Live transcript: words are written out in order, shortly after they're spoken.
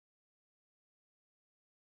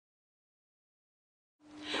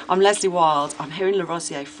I'm Lesley Wild. I'm here in La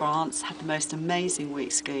Rosière, France. Had the most amazing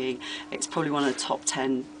week skiing. It's probably one of the top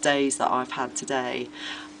 10 days that I've had today.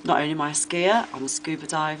 Not only am I a skier, I'm a scuba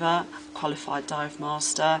diver, qualified dive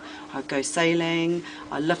master. I go sailing.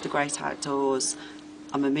 I love the great outdoors.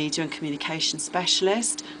 I'm a media and communication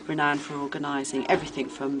specialist, renowned for organising everything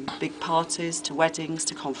from big parties to weddings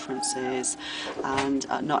to conferences. And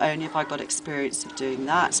not only have I got experience of doing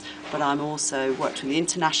that, but I'm also worked with the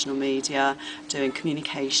international media, doing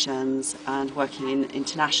communications and working in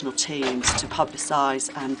international teams to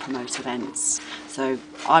publicise and promote events. So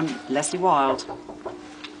I'm Lesley Wild.